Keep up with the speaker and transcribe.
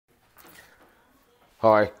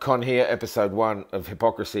Hi, Con here, episode 1 of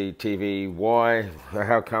Hypocrisy TV. Why?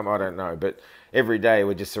 How come? I don't know. But every day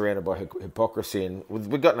we're just surrounded by hypocrisy and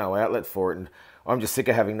we've got no outlet for it. And I'm just sick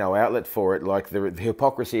of having no outlet for it. Like, the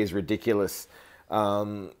hypocrisy is ridiculous.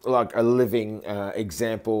 Like a living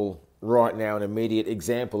example right now, an immediate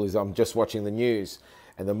example is I'm just watching the news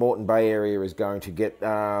and the Moreton Bay area is going to get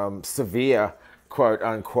severe, quote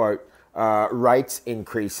unquote, rates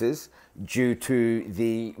increases due to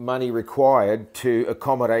the money required to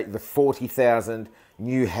accommodate the 40,000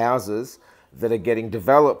 new houses that are getting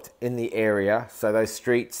developed in the area. So those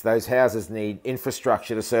streets, those houses need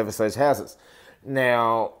infrastructure to service those houses.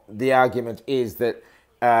 Now, the argument is that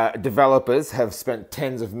developers have spent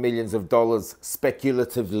tens of millions of dollars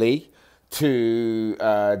speculatively to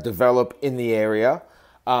develop in the area.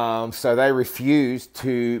 So they refuse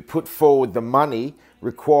to put forward the money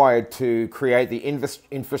required to create the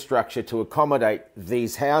infrastructure to accommodate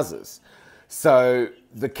these houses. So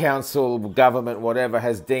the council, government, whatever,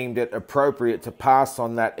 has deemed it appropriate to pass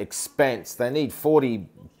on that expense. They need 40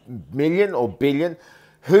 million or billion.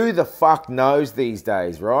 Who the fuck knows these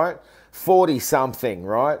days, right? 40 something,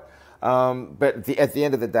 right? But at the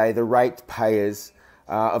end of the day, the ratepayers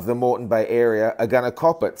of the Moreton Bay area are going to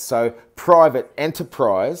cop it. So private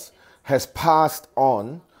enterprise has passed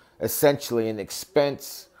on essentially an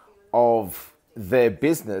expense of their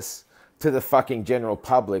business to the fucking general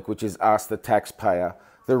public, which is us, the taxpayer,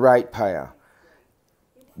 the ratepayer.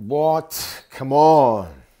 What? Come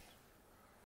on.